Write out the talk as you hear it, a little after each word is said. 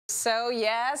So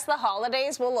yes, the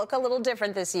holidays will look a little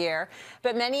different this year,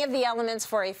 but many of the elements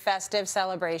for a festive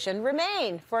celebration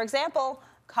remain. For example,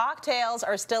 cocktails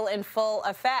are still in full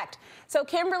effect. So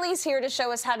Kimberly's here to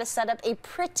show us how to set up a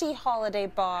pretty holiday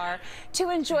bar to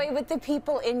enjoy with the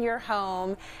people in your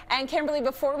home. And Kimberly,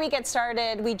 before we get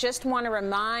started, we just want to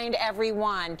remind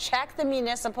everyone, check the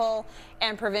municipal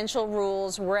and provincial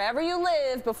rules wherever you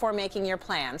live before making your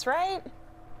plans, right?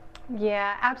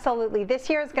 Yeah, absolutely. This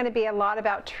year is going to be a lot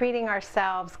about treating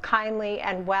ourselves kindly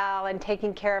and well and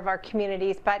taking care of our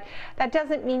communities, but that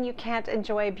doesn't mean you can't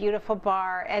enjoy a beautiful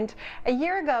bar. And a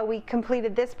year ago, we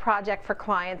completed this project for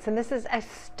clients, and this is a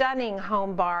stunning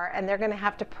home bar, and they're going to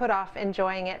have to put off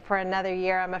enjoying it for another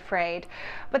year, I'm afraid.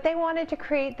 But they wanted to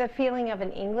create the feeling of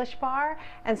an English bar,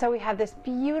 and so we have this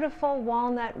beautiful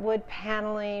walnut wood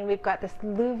paneling. We've got this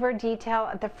louver detail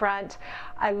at the front.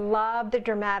 I love the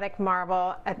dramatic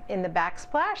marble in the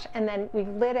backsplash, and then we've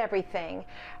lit everything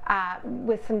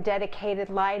with some dedicated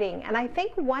lighting. And I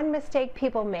think one mistake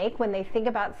people make when they think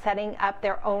about setting up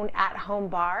their own at-home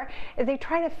bar is they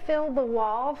try to fill the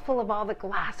wall full of all the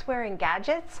glassware and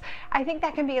gadgets. I think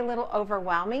that can be a little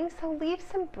overwhelming, so leave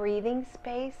some breathing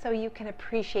space so you can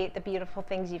appreciate the beautiful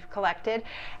things you've collected.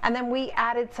 And then we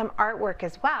added some artwork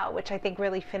as well, which I think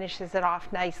really finishes it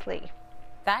off nicely.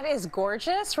 That is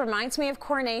gorgeous. Reminds me of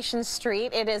Coronation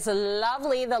Street. It is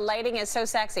lovely. The lighting is so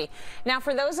sexy. Now,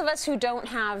 for those of us who don't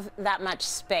have that much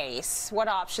space, what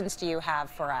options do you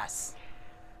have for us?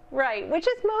 Right, which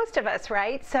is most of us,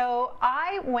 right? So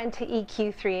I went to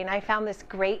EQ3 and I found this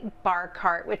great bar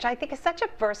cart, which I think is such a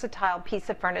versatile piece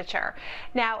of furniture.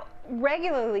 Now,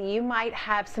 regularly you might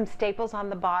have some staples on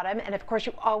the bottom, and of course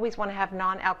you always want to have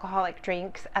non-alcoholic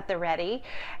drinks at the ready.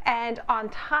 And on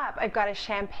top I've got a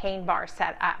champagne bar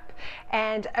set up,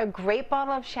 and a great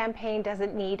bottle of champagne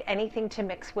doesn't need anything to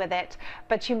mix with it,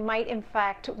 but you might in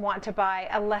fact want to buy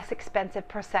a less expensive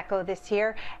Prosecco this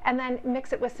year and then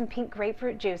mix it with some pink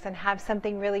grapefruit juice and have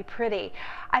something really pretty.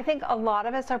 I think a lot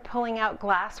of us are pulling out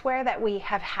glassware that we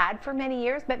have had for many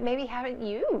years but maybe haven't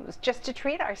used just to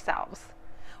treat ourselves.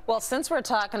 Well, since we're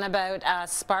talking about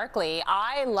sparkly,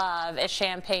 I love a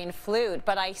champagne flute,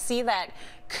 but I see that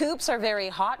coupes are very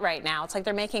hot right now. It's like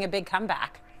they're making a big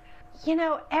comeback. You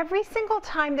know, every single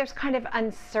time there's kind of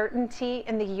uncertainty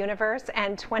in the universe,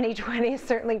 and 2020 has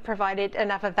certainly provided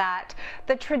enough of that,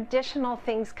 the traditional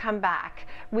things come back.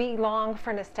 We long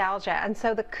for nostalgia, and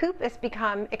so the coupe has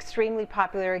become extremely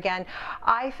popular again.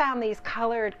 I found these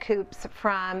colored coupes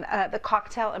from the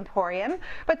Cocktail Emporium,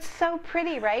 but so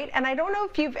pretty, right? And I don't know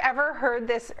if you've ever heard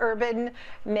this urban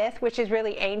myth, which is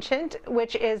really ancient,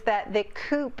 which is that the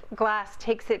coupe glass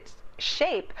takes its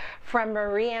shape from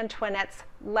Marie Antoinette's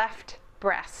left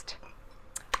breast.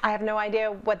 I have no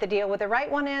idea what the deal with the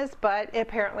right one is, but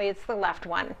apparently it's the left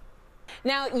one.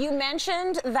 Now, you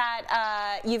mentioned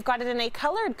that you've got it in a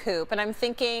colored coupe, and I'm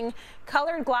thinking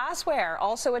colored glassware,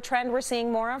 also a trend we're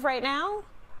seeing more of right now?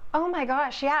 Oh my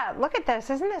gosh, yeah, look at this.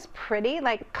 Isn't this pretty?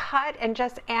 Like cut and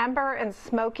just amber and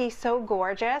smoky, so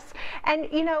gorgeous. And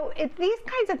you know, these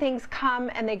kinds of things come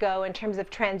and they go in terms of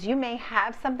trends. You may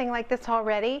have something like this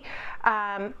already.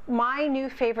 My new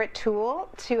favorite tool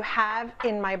to have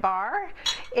in my bar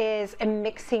is a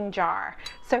mixing jar.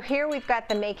 So here we've got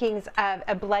the makings of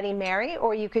a Bloody Mary,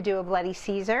 or you could do a Bloody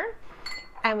Caesar.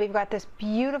 And we've got this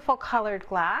beautiful colored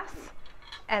glass.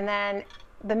 And then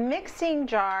the mixing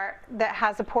jar that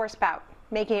has a pour spout,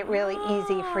 making it really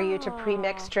easy for you to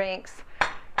pre-mix drinks.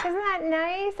 Isn't that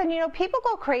nice? And you know, people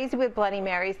go crazy with Bloody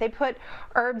Marys. They put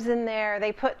herbs in there,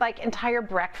 they put like entire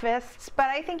breakfasts, but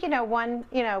I think, you know, one,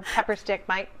 pepper stick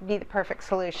might be the perfect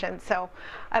solution. So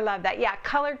I love that. Yeah,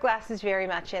 colored glass is very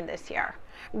much in this year.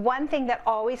 One thing that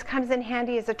always comes in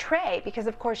handy is a tray, because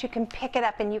of course you can pick it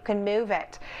up and you can move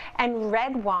it. And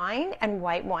red wine and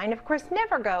white wine, of course,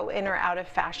 never go in or out of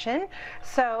fashion.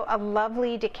 So a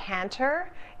lovely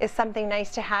decanter is something nice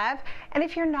to have. And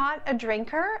if you're not a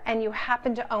drinker and you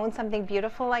happen to own something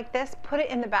beautiful like this, put it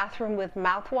in the bathroom with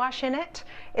mouthwash in it.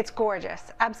 It's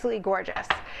gorgeous, absolutely gorgeous.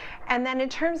 And then in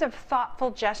terms of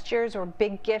thoughtful gestures or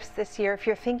big gifts this year, if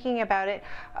you're thinking about it,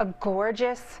 a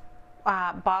gorgeous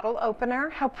bottle opener.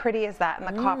 How pretty is that in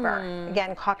the copper?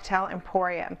 Again, Cocktail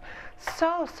Emporium.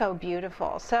 So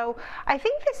beautiful. So I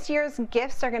think this year's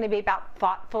gifts are going to be about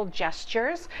thoughtful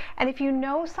gestures. And if you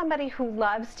know somebody who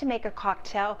loves to make a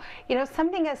cocktail, you know,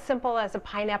 something as simple as a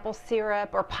pineapple syrup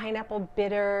or pineapple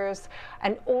bitters,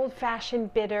 an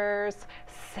old-fashioned bitters,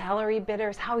 celery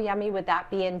bitters, how yummy would that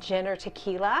be in gin or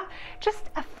tequila? Just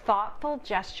a thoughtful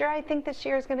gesture, I think this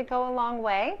year is going to go a long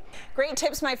way. Great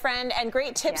tips, my friend, and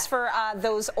great tips for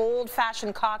those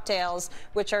old-fashioned cocktails,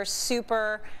 which are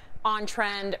super on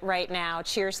trend right now.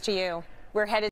 Cheers to you. We're headed